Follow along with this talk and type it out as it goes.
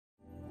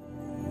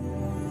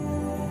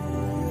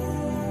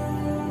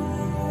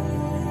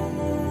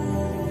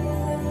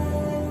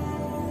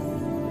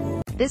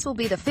This will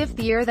be the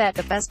 5th year that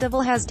the festival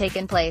has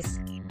taken place.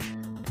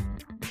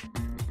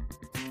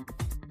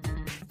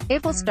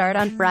 It will start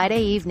on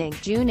Friday evening,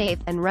 June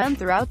 8th, and run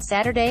throughout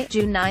Saturday,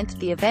 June 9th.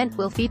 The event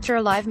will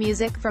feature live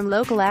music from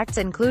local acts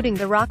including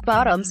the Rock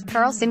Bottoms,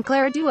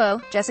 Sinclair Duo,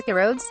 Jessica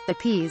Rhodes, the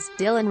Peas,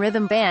 Dylan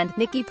Rhythm Band,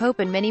 Nikki Pope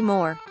and many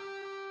more.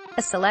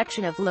 A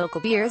selection of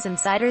local beers and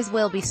ciders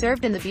will be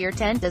served in the beer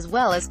tent as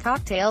well as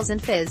cocktails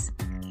and fizz.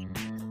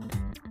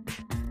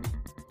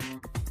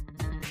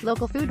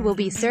 Local food will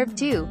be served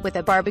too, with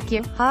a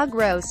barbecue, hog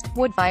roast,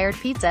 wood-fired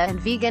pizza and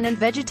vegan and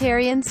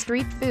vegetarian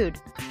street food.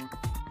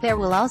 There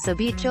will also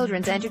be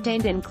children's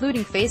entertained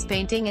including face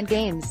painting and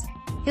games.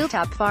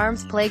 Hilltop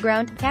Farms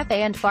Playground,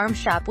 Cafe and Farm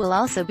Shop will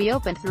also be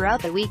open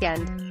throughout the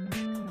weekend.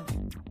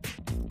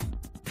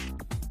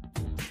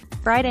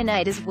 Friday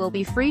night will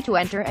be free to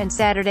enter and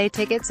Saturday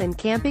tickets and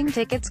camping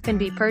tickets can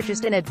be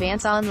purchased in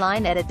advance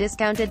online at a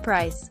discounted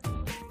price.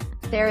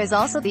 There is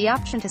also the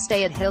option to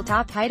stay at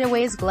Hilltop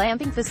Hideaway's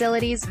glamping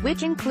facilities,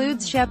 which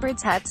includes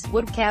shepherd's huts,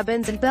 wood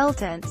cabins and bell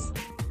tents.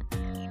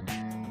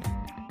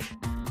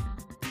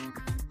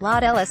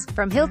 Lod Ellis,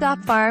 from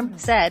Hilltop Farm,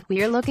 said,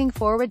 "We are looking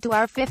forward to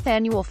our 5th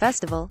annual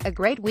festival, a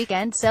great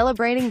weekend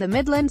celebrating the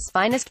Midland's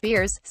finest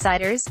beers,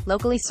 ciders,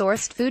 locally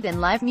sourced food and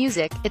live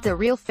music. It's a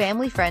real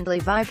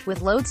family-friendly vibe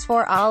with loads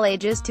for all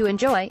ages to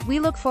enjoy.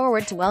 We look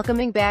forward to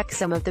welcoming back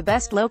some of the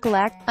best local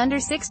acts. Under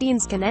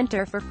 16s can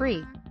enter for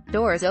free.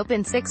 Doors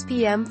open 6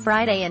 p.m.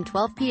 Friday and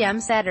 12 p.m.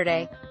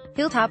 Saturday.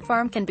 Hilltop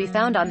Farm can be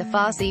found on the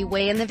Fosse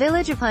Way in the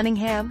village of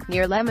Hunningham,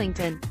 near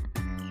Leamington.